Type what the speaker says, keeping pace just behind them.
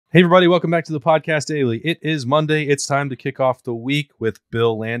Hey, everybody, welcome back to the Podcast Daily. It is Monday. It's time to kick off the week with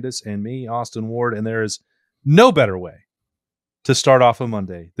Bill Landis and me, Austin Ward, and there is no better way to start off a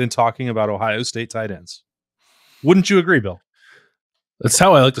Monday than talking about Ohio State tight ends. Wouldn't you agree, Bill? That's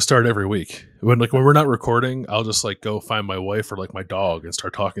how I like to start every week. When we're not recording, I'll just go find my wife or my dog and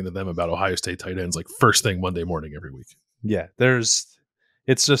start talking to them about Ohio State tight ends first thing Monday morning every week. Yeah,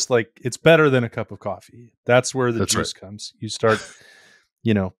 it's just it's better than a cup of coffee. That's where the juice comes. You start,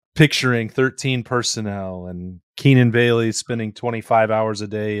 picturing 13 personnel and Keenan Bailey spending 25 hours a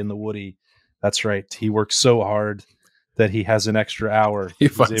day in the Woody. That's right. He works so hard that he has an extra hour.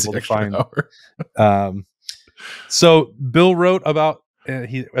 He's able to find. So Bill wrote about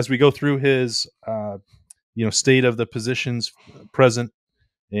as we go through his state of the positions present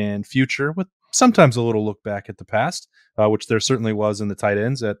and future, with sometimes a little look back at the past, which there certainly was in the tight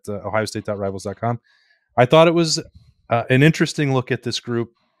ends at ohiostate.rivals.com. I thought it was an interesting look at this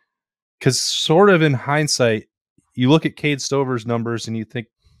group because sort of in hindsight, you look at Cade Stover's numbers and you think,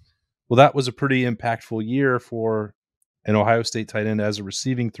 well, that was a pretty impactful year for an Ohio State tight end as a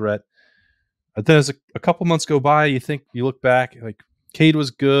receiving threat. But then as a couple months go by, you look back, Cade was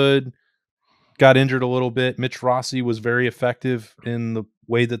good, got injured a little bit. Mitch Rossi was very effective in the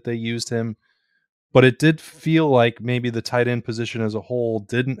way that they used him. But it did feel like maybe the tight end position as a whole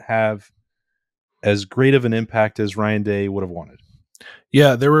didn't have as great of an impact as Ryan Day would have wanted.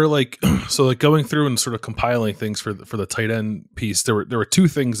 Yeah, there were going through and sort of compiling things for the tight end piece. There were two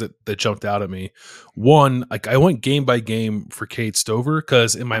things that jumped out at me. One, I went game by game for Cade Stover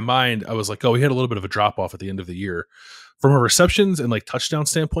because in my mind I was he had a little bit of a drop off at the end of the year. From a receptions and touchdown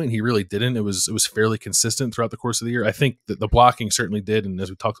standpoint, he really didn't. It was fairly consistent throughout the course of the year. I think that the blocking certainly did, and as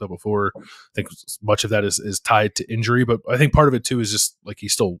we talked about before, I think much of that is tied to injury. But I think part of it too is just he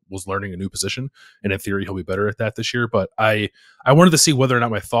still was learning a new position, and in theory he'll be better at that this year. But I wanted to see whether or not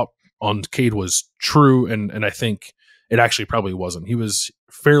my thought on Cade was true, and I think it actually probably wasn't. He was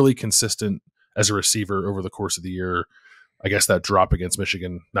fairly consistent as a receiver over the course of the year. I guess that drop against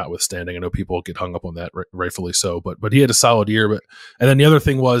Michigan notwithstanding. I know people get hung up on that, rightfully so, but he had a solid year. And then the other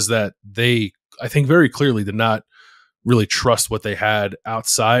thing was that they, I think very clearly, did not really trust what they had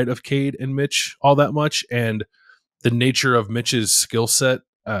outside of Cade and Mitch all that much. And the nature of Mitch's skill set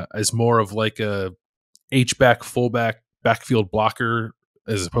as more of a H-back, fullback, backfield blocker,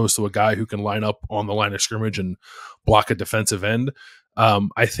 as opposed to a guy who can line up on the line of scrimmage and block a defensive end.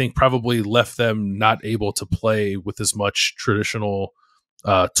 I think probably left them not able to play with as much traditional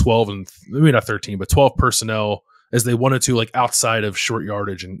 12 and maybe not 13, but 12 personnel as they wanted to, outside of short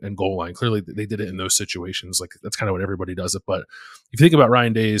yardage and goal line. Clearly they did it in those situations. That's kind of when everybody does it. But if you think about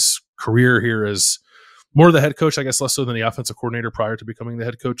Ryan Day's career here as more the head coach, I guess less so than the offensive coordinator prior to becoming the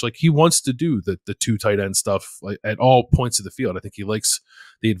head coach, he wants to do the two tight end stuff at all points of the field. I think he likes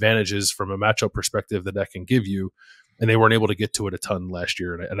the advantages from a matchup perspective that can give you. And they weren't able to get to it a ton last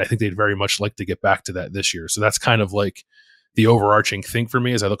year. And I think they'd very much like to get back to that this year. So that's kind of the overarching thing for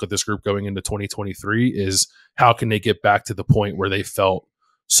me as I look at this group going into 2023 is how can they get back to the point where they felt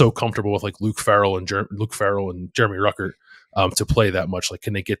so comfortable with Luke Farrell and Jeremy Ruckert to play that much?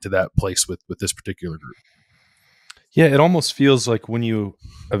 Can they get to that place with this particular group? Yeah, it almost feels like when you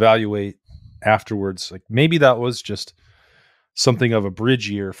evaluate afterwards, maybe that was just something of a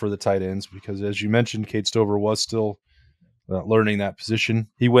bridge year for the tight ends because, as you mentioned, Cade Stover was still learning that position.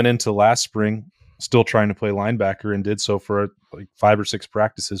 He went into last spring still trying to play linebacker and did so for 5 or 6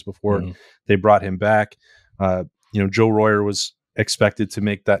 practices before they brought him back. Joe Royer was expected to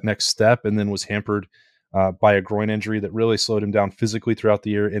make that next step and then was hampered by a groin injury that really slowed him down physically throughout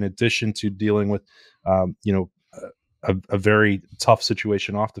the year, in addition to dealing with a very tough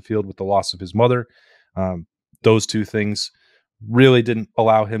situation off the field with the loss of his mother. Those two things really didn't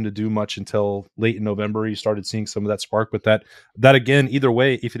allow him to do much until late in November. He started seeing some of that spark, but that again, either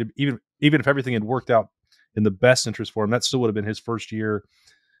way, even if everything had worked out in the best interest for him, that still would have been his first year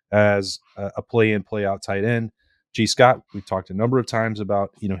as a play-in, play-out tight end. G. Scott, we've talked a number of times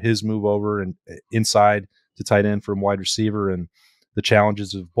about his move over and inside to tight end from wide receiver and the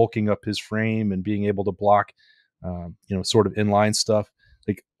challenges of bulking up his frame and being able to block, sort of inline stuff.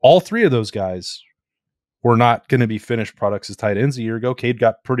 All three of those guys were not going to be finished products as tight ends a year ago. Cade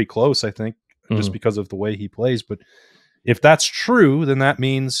got pretty close, I think, just because of the way he plays. But if that's true, then that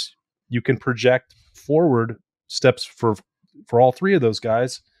means you can project forward steps for all three of those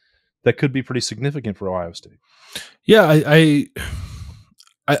guys that could be pretty significant for Ohio State. Yeah, I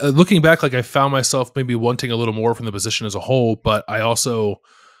looking back, I found myself maybe wanting a little more from the position as a whole, but I also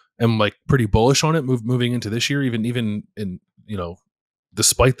am pretty bullish on it moving into this year, even in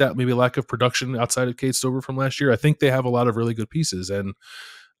despite that maybe lack of production outside of Cade Stover from last year. I think they have a lot of really good pieces. And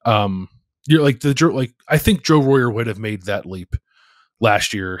You're like I think Joe Royer would have made that leap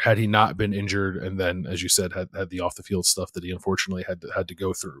last year had he not been injured, and then, as you said, had the off the field stuff that he unfortunately had to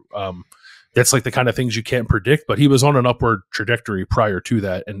go through. That's like the kind of things you can't predict, but he was on an upward trajectory prior to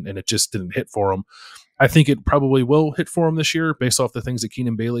that, and it just didn't hit for him. I think it probably will hit for him this year based off the things that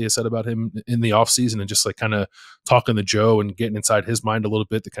Keenan Bailey has said about him in the offseason, and just like kind of talking to Joe and getting inside his mind a little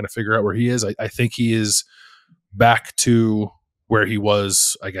bit to kind of figure out where he is. I think he is back to where he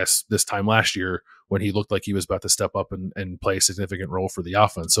was, I guess, this time last year when he looked like he was about to step up and play a significant role for the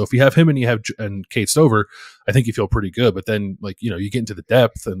offense. So if you have him and you have Cade Stover, I think you feel pretty good. But then, like, you get into the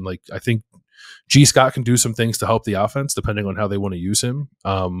depth, and like I think G. Scott can do some things to help the offense depending on how they want to use him.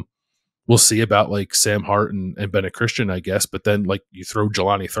 We'll see about like Sam Hart and Bennett Christian, I guess. But then like you throw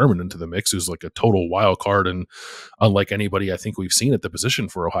Jelani Thurman into the mix, who's like a total wild card and unlike anybody I think we've seen at the position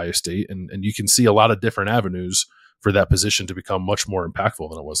for Ohio State. And you can see a lot of different avenues for that position to become much more impactful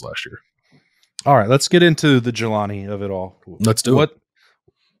than it was last year. All right, let's get into the Jelani of it all. Let's do it.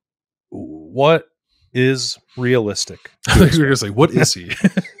 What is realistic? I think you're going to say, what is he?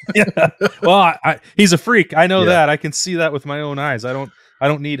 Yeah. Well, he's a freak. I know that. I can see that with my own eyes. I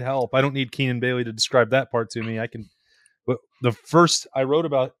don't need help. I don't need Keenan Bailey to describe that part to me. But the first I wrote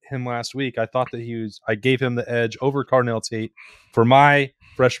about him last week, I thought that I gave him the edge over Carnell Tate for my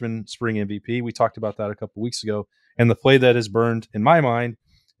freshman spring MVP. We talked about that a couple weeks ago. And the play that is burned in my mind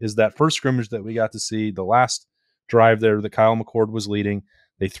is that first scrimmage that we got to see, the last drive there that Kyle McCord was leading.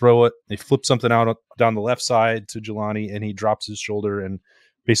 They throw it, they flip something out down the left side to Jelani, and he drops his shoulder and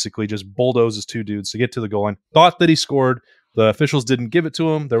basically just bulldozes two dudes to get to the goal line. Thought that he scored. The officials didn't give it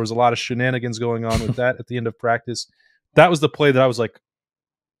to him. There was a lot of shenanigans going on with that at the end of practice. That was the play that I was like,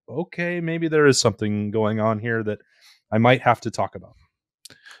 okay, maybe there is something going on here that I might have to talk about.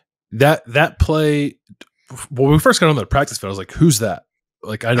 That play, when we first got on the practice field, I was like, who's that?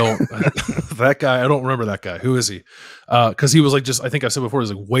 Like, I don't, that guy, I don't remember that guy. Who is he? Because he was like, I think I said before, he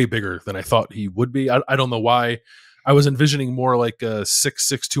was like way bigger than I thought he would be. I don't know why. I was envisioning more like a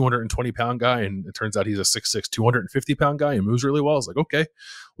 6'6", 220-pound guy, and it turns out he's a 6'6", 250-pound guy and moves really well. I was like, okay,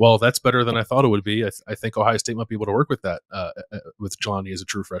 well, that's better than I thought it would be. I think Ohio State might be able to work with that with Jelani as a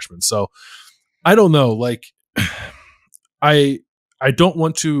true freshman. So I don't know. Like, I don't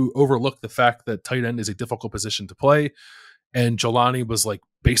want to overlook the fact that tight end is a difficult position to play. And Jelani was like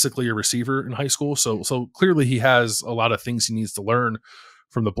basically a receiver in high school. So clearly he has a lot of things he needs to learn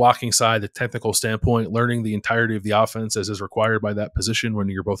from the blocking side, the technical standpoint, learning the entirety of the offense as is required by that position when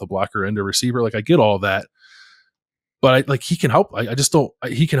you're both a blocker and a receiver. Like, I get all that, but he can help.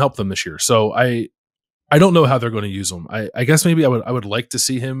 He can help them this year. So I don't know how they're going to use him. I guess maybe I would like to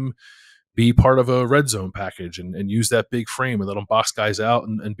see him be part of a red zone package and use that big frame and let him box guys out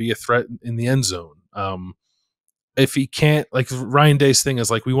and be a threat in the end zone. If he can't, like Ryan Day's thing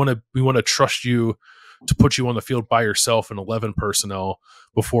is like, we want to trust you to put you on the field by yourself in 11 personnel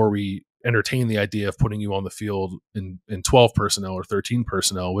before we entertain the idea of putting you on the field in 12 personnel or 13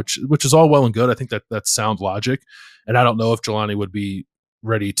 personnel, which is all well and good. I think that's sound logic. And I don't know if Jelani would be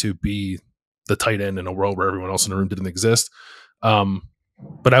ready to be the tight end in a world where everyone else in the room didn't exist.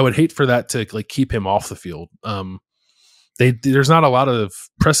 But I would hate for that to like keep him off the field. There's not a lot of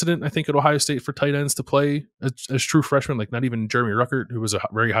precedent, I think, at Ohio State for tight ends to play as true freshmen. Like, not even Jeremy Ruckert, who was a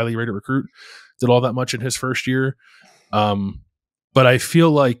very highly rated recruit, did all that much in his first year. But I feel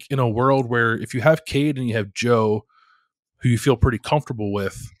like in a world where if you have Cade and you have Joe, who you feel pretty comfortable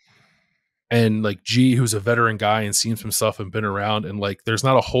with, and like G, who's a veteran guy and seen some stuff and been around, and like there's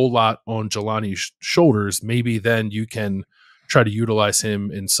not a whole lot on Jelani's shoulders, maybe then you can try to utilize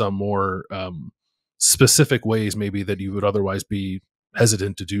him in some more specific ways, maybe that you would otherwise be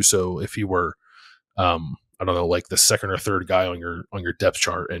hesitant to do so if you were, I don't know, like the second or third guy on your depth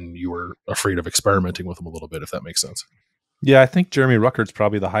chart, and you were afraid of experimenting with him a little bit, if that makes sense. Yeah, I think Jeremy Ruckert's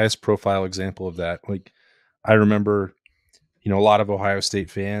probably the highest profile example of that. Like, I remember, a lot of Ohio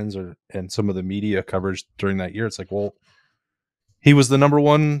State fans and some of the media coverage during that year. It's like, well, he was the number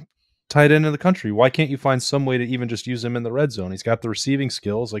one tight end in the country. Why can't you find some way to even just use him in the red zone? He's got the receiving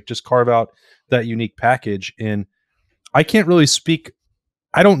skills, like just carve out that unique package. And I can't really speak.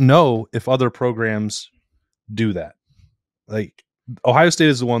 I don't know if other programs do that. Like, Ohio State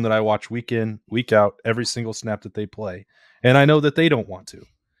is the one that I watch week in, week out, every single snap that they play. And I know that they don't want to.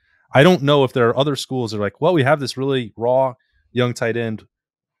 I don't know if there are other schools that are like, well, we have this really raw young tight end.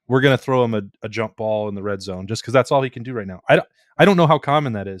 We're going to throw him a jump ball in the red zone just because that's all he can do right now. I don't know how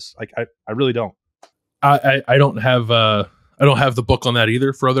common that is. Like, I really don't. I don't have the book on that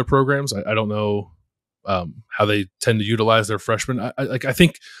either for other programs. I don't know how they tend to utilize their freshmen. I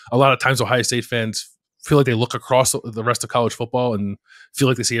think a lot of times Ohio State fans feel like they look across the rest of college football and feel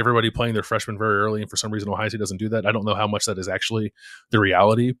like they see everybody playing their freshmen very early, and for some reason Ohio State doesn't do that. I don't know how much that is actually the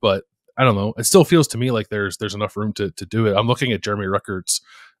reality, but I don't know. It still feels to me like there's enough room to do it. I'm looking at Jeremy Ruckert's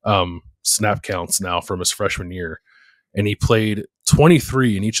snap counts now from his freshman year, and he played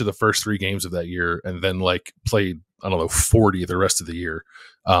 23 in each of the first 3 games of that year, and then like played, I don't know, 40 the rest of the year.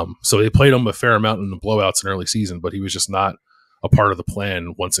 So they played him a fair amount in the blowouts in early season, but he was just not a part of the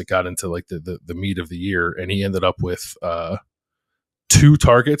plan once it got into like the meat of the year. And he ended up with 2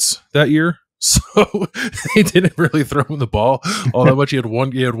 targets that year. So they didn't really throw him the ball all that much. He had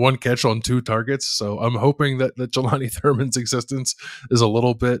one catch on 2 targets. So I'm hoping that Jelani Thurman's existence is a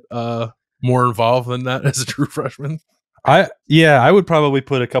little bit more involved than that as a true freshman. I would probably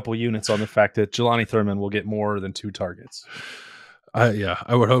put a couple units on the fact that Jelani Thurman will get more than 2 targets.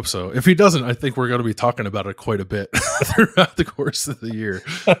 I would hope so. If he doesn't, I think we're going to be talking about it quite a bit throughout the course of the year.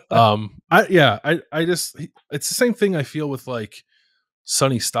 I just, it's the same thing I feel with like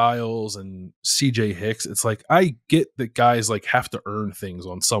Sonny Styles and CJ Hicks. It's like, I get that guys like have to earn things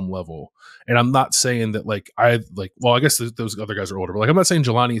on some level. And I'm not saying that I guess those other guys are older, but like, I'm not saying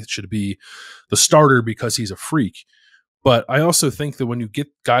Jelani should be the starter because he's a freak. But I also think that when you get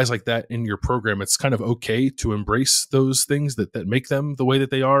guys like that in your program, it's kind of okay to embrace those things that make them the way that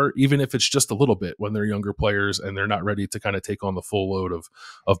they are, even if it's just a little bit when they're younger players and they're not ready to kind of take on the full load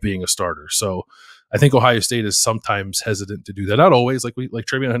of being a starter. So I think Ohio State is sometimes hesitant to do that. Not always. Like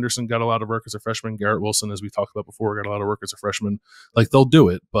Travion Henderson got a lot of work as a freshman. Garrett Wilson, as we talked about before, got a lot of work as a freshman. Like they'll do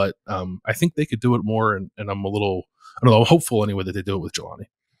it, but I think they could do it more. And I'm a little, I don't know, I'm hopeful anyway that they do it with Jelani.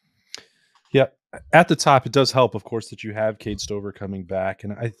 Yeah. At the top, it does help, of course, that you have Cade Stover coming back.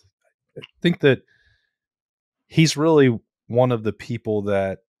 And I think that he's really one of the people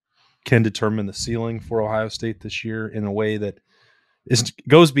that can determine the ceiling for Ohio State this year in a way that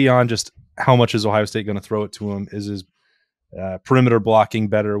goes beyond just how much is Ohio State going to throw it to him. Is his perimeter blocking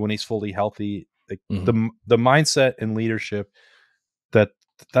better when he's fully healthy? Like the mindset and leadership,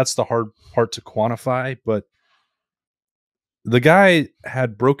 that's the hard part to quantify, but the guy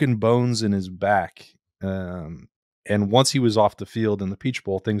had broken bones in his back. And once he was off the field in the Peach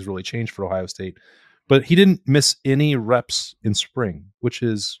Bowl, things really changed for Ohio State. But he didn't miss any reps in spring, which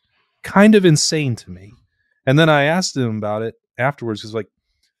is kind of insane to me. And then I asked him about it afterwards because, like,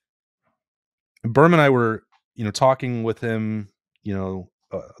 Berm and I were, talking with him, the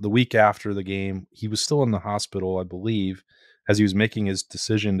week after the game. He was still in the hospital, I believe, as he was making his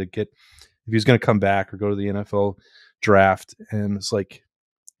decision to get if he was going to come back or go to the NFL draft. And it's like,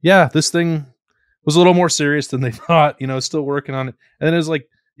 yeah, this thing was a little more serious than they thought, still working on it. And then it's like,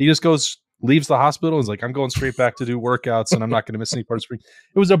 he just leaves the hospital and is like, I'm going straight back to do workouts and I'm not going to miss any part of spring.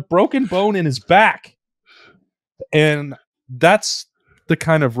 It was a broken bone in his back. And that's the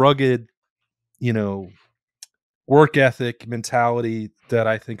kind of rugged, work ethic mentality that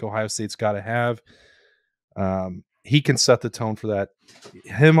I think Ohio State's got to have. He can set the tone for that.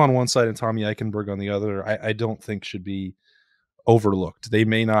 Him on one side and Tommy Eichenberg on the other, I don't think should be overlooked. They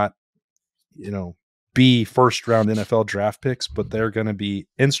may not, be first-round NFL draft picks, but they're going to be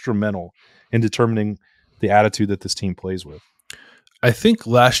instrumental in determining the attitude that this team plays with. I think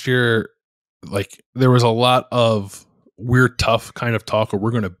last year, there was a lot of we're tough kind of talk, or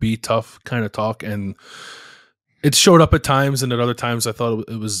we're going to be tough kind of talk, and it showed up at times, and at other times I thought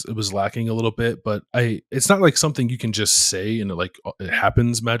it was lacking a little bit. But it's not like something you can just say and it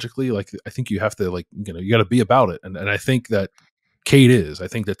happens magically. Like, I think you have to you got to be about it, and I think that Cade is. I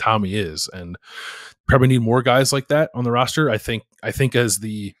think that Tommy is, and probably need more guys like that on the roster. I think as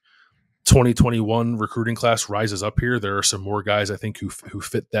the 2021 recruiting class rises up here, there are some more guys I think who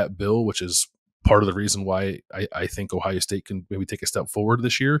fit that bill, which is part of the reason why I think Ohio State can maybe take a step forward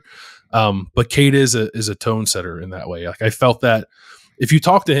this year. But Cade is a tone setter in that way. Like, I felt that if you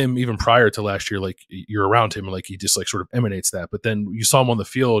talk to him even prior to last year, like, you're around him, like, he just sort of emanates that. But then you saw him on the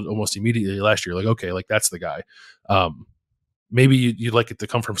field almost immediately last year, like, okay, like, that's the guy. Maybe you'd like it to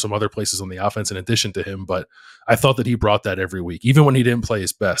come from some other places on the offense in addition to him, but I thought that he brought that every week. Even when he didn't play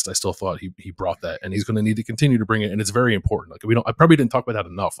his best, I still thought he brought that, and he's going to need to continue to bring it, and it's very important. Like, I probably didn't talk about that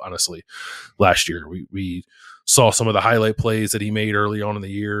enough, honestly, last year. We saw some of the highlight plays that he made early on in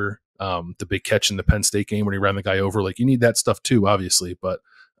the year, the big catch in the Penn State game when he ran the guy over. Like, you need that stuff too, obviously, but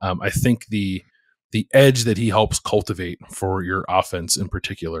I think the edge that he helps cultivate for your offense in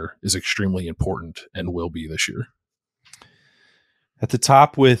particular is extremely important and will be this year. At the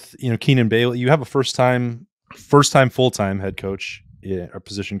top with Keenan Bailey, you have a first time full-time head coach, a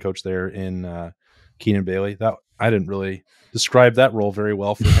position coach there in Keenan Bailey. That I didn't really describe that role very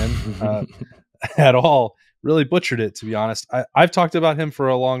well for him at all. Really butchered it, to be honest. I've talked about him for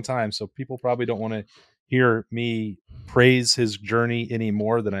a long time, so people probably don't want to hear me praise his journey any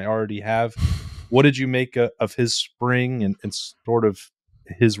more than I already have. What did you make of his spring and sort of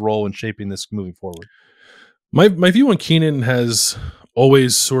his role in shaping this moving forward? My view on Keenan has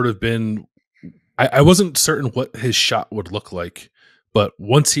always sort of been I wasn't certain what his shot would look like, but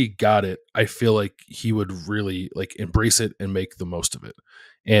once he got it, I feel like he would really like embrace it and make the most of it.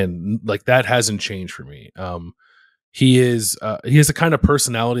 And like that hasn't changed for me. He has a kind of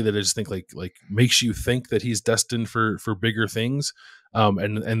personality that I just think like makes you think that he's destined for bigger things,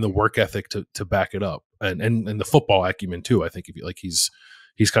 and the work ethic to back it up, and the football acumen too. I think if you, like he's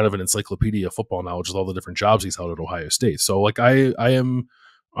kind of an encyclopedia of football knowledge with all the different jobs he's held at Ohio State. So like I'm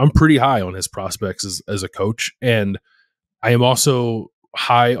pretty high on his prospects as a coach, and I am also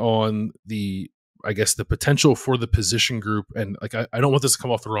high on I guess the potential for the position group. And like, I don't want this to come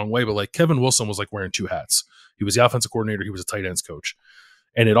off the wrong way, but like Kevin Wilson was like wearing two hats. He was the offensive coordinator. He was a tight ends coach.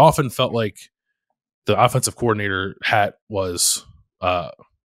 And it often felt like the offensive coordinator hat was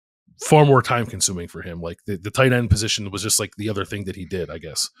far more time consuming for him. Like the tight end position was just like the other thing that he did, I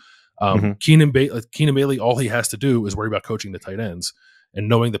guess. Keenan Bailey, all he has to do is worry about coaching the tight ends and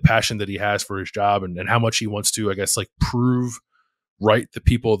knowing the passion that he has for his job and how much he wants to, I guess, like prove right the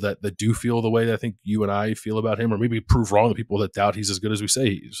people that do feel the way that I think you and I feel about him, or maybe prove wrong the people that doubt he's as good as we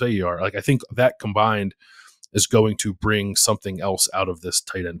say you are. Like I think that combined is going to bring something else out of this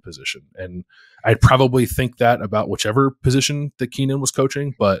tight end position. And I'd probably think that about whichever position that Keenan was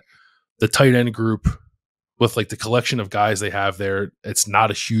coaching, but the tight end group with like the collection of guys they have there, it's not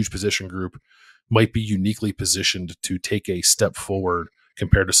a huge position group, might be uniquely positioned to take a step forward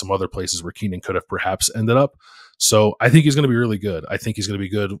compared to some other places where Keenan could have perhaps ended up. So I think he's going to be really good. I think he's going to be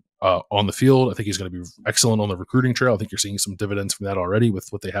good on the field. I think he's going to be excellent on the recruiting trail. I think you're seeing some dividends from that already with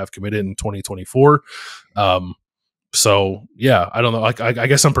what they have committed in 2024. So yeah, I don't know. I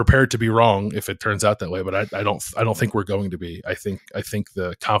guess I'm prepared to be wrong if it turns out that way, but I don't think we're going to be. I think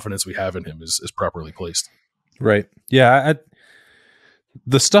the confidence we have in him is properly placed. Right. Yeah.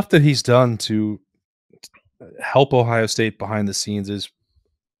 The stuff that he's done to help Ohio State behind the scenes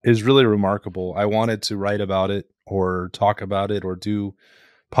is really remarkable. I wanted to write about it or talk about it or do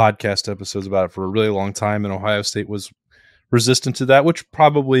podcast episodes about it for a really long time, and Ohio State was resistant to that, which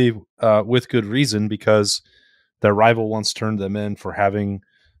probably with good reason, because their rival once turned them in for having,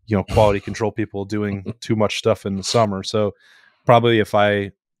 quality control people doing too much stuff in the summer. So probably if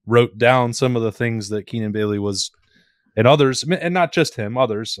I wrote down some of the things that Keenan Bailey was, and others, and not just him,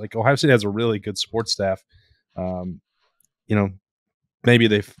 others, like Ohio State has a really good sports staff. Maybe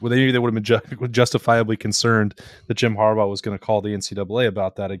they would have been justifiably concerned that Jim Harbaugh was going to call the NCAA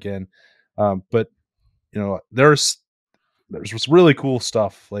about that again. But there's really cool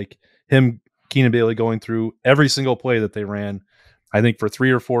stuff like Keenan Bailey going through every single play that they ran, I think for 3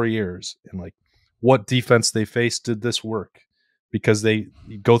 or 4 years, and like what defense they faced did this work, because they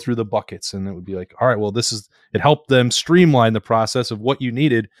go through the buckets and it would be like, all right, well, it helped them streamline the process of what you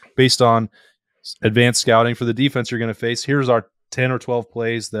needed based on advanced scouting for the defense you're going to face. Here's our 10 or 12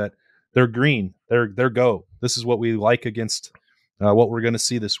 plays that they're green. They're go. This is what we like against what we're going to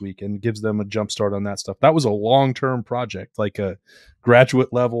see this week, and gives them a jump start on that stuff. That was a long-term project, like a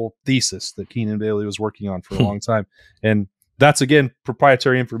graduate level thesis that Keenan Bailey was working on for a long time. And that's, again,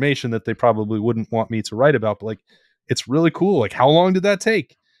 proprietary information that they probably wouldn't want me to write about, but like, it's really cool. Like, how long did that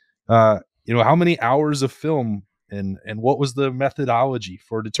take? How many hours of film and what was the methodology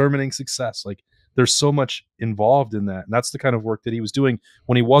for determining success? Like, there's so much involved in that. And that's the kind of work that he was doing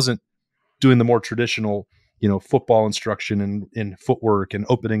when he wasn't doing the more traditional, football instruction and footwork and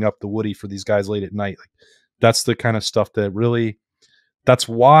opening up the Woody for these guys late at night. Like, that's the kind of stuff that really, that's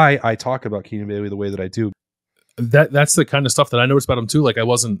why I talk about Keenan Bailey the way that I do. That's the kind of stuff that I noticed about him too. Like I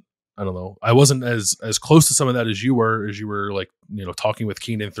wasn't as close to some of that as you were like, talking with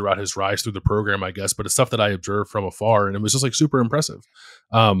Keenan throughout his rise through the program, I guess, but it's stuff that I observed from afar, and it was just like super impressive.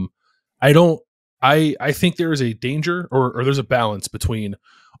 I think there is a danger or there's a balance between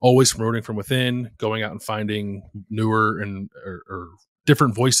always promoting from within, going out and finding newer and or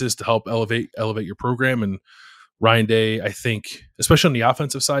different voices to help elevate your program. And Ryan Day, I think, especially on the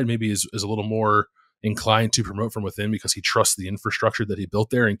offensive side, maybe is a little more inclined to promote from within because he trusts the infrastructure that he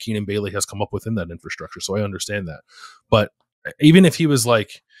built there, and Keenan Bailey has come up within that infrastructure. So I understand that. But even if he was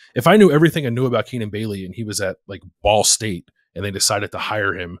like, if I knew everything I knew about Keenan Bailey and he was at like Ball State and they decided to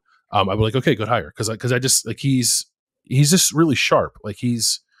hire him, I'd be like, okay, good hire. Cause I just like, he's just really sharp. Like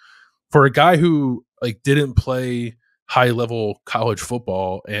he's, for a guy who like didn't play high level college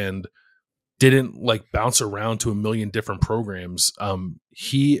football and didn't like bounce around to a million different programs.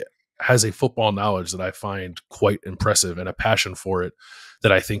 He has a football knowledge that I find quite impressive and a passion for it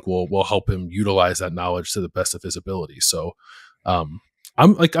that I think will help him utilize that knowledge to the best of his ability. So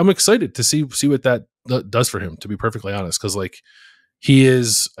I'm excited to see what that does for him, to be perfectly honest, because like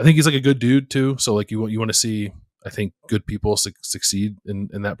I think he's like a good dude too. So like you want to see, I think, good people succeed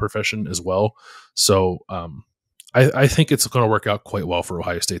in that profession as well. So I think it's going to work out quite well for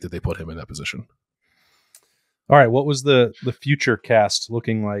Ohio State that they put him in that position. All right, what was the future cast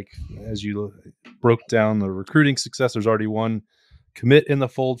looking like as you broke down the recruiting success? There's already one commit in the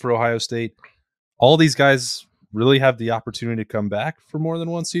fold for Ohio State. All these guys really have the opportunity to come back for more than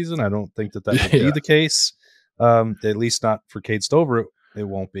one season. I don't think that will be the case, at least not for Cade Stover. It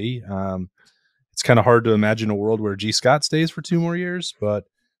won't be. It's kind of hard to imagine a world where G. Scott stays for 2 more years, but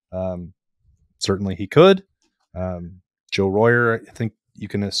certainly he could. Joe Royer, I think you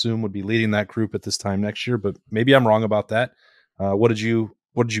can assume, would be leading that group at this time next year, but maybe I'm wrong about that. What did you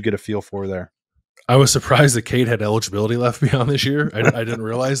get a feel for there? I was surprised that Cade had eligibility left beyond this year. I didn't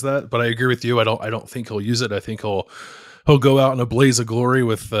realize that, but I agree with you. I don't think he'll use it. I think he'll go out in a blaze of glory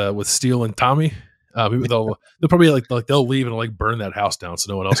with Steele and Tommy. They'll probably they'll leave and like burn that house down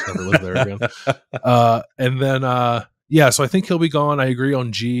so no one else can ever live there again. And then so I think he'll be gone. I agree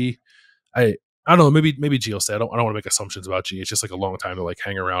on G. I don't know. Maybe G will stay. I don't want to make assumptions about G. It's just like a long time to like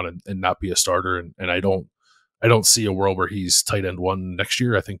hang around and not be a starter. And I don't see a world where he's tight end 1 next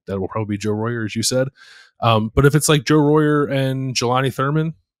year. I think that will probably be Joe Royer, as you said. But if it's like Joe Royer and Jelani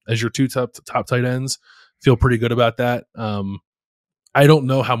Thurman as your 2 top tight ends, feel pretty good about that. I don't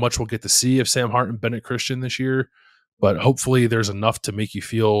know how much we'll get to see of Sam Hart and Bennett Christian this year, but hopefully there's enough to make you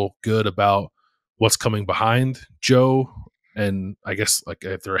feel good about what's coming behind Joe. And I guess like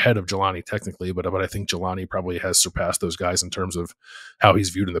if they're ahead of Jelani technically, but I think Jelani probably has surpassed those guys in terms of how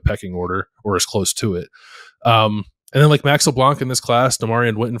he's viewed in the pecking order, or as close to it. And then like Max LeBlanc in this class,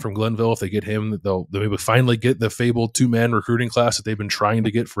 Demarion Witten from Glenville, if they get him, they'll maybe finally get the fabled 2-man recruiting class that they've been trying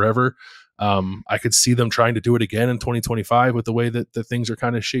to get forever. I could see them trying to do it again in 2025 with the way that the things are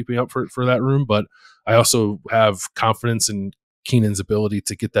kind of shaping up for that room. But I also have confidence in Keenan's ability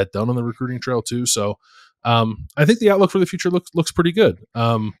to get that done on the recruiting trail too. So I think the outlook for the future looks pretty good.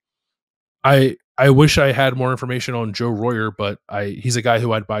 I wish I had more information on Joe Royer, but he's a guy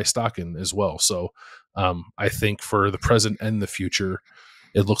who I'd buy stock in as well. So I think for the present and the future,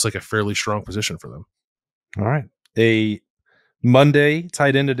 it looks like a fairly strong position for them. All right. A Monday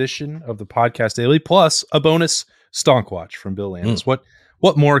tight end edition of the Podcast Daily, plus a bonus Stonk Watch from Bill Landis. What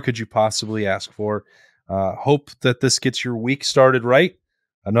more could you possibly ask for? Hope that this gets your week started right.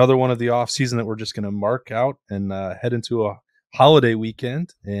 Another one of the off season that we're just going to mark out and head into a holiday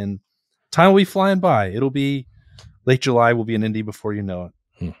weekend, and time will be flying by. It'll be late July. We'll be in Indy before you know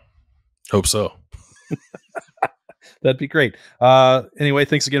it. Hope so. That'd be great. Anyway,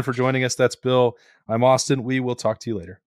 thanks again for joining us. That's Bill. I'm Austin. We will talk to you later.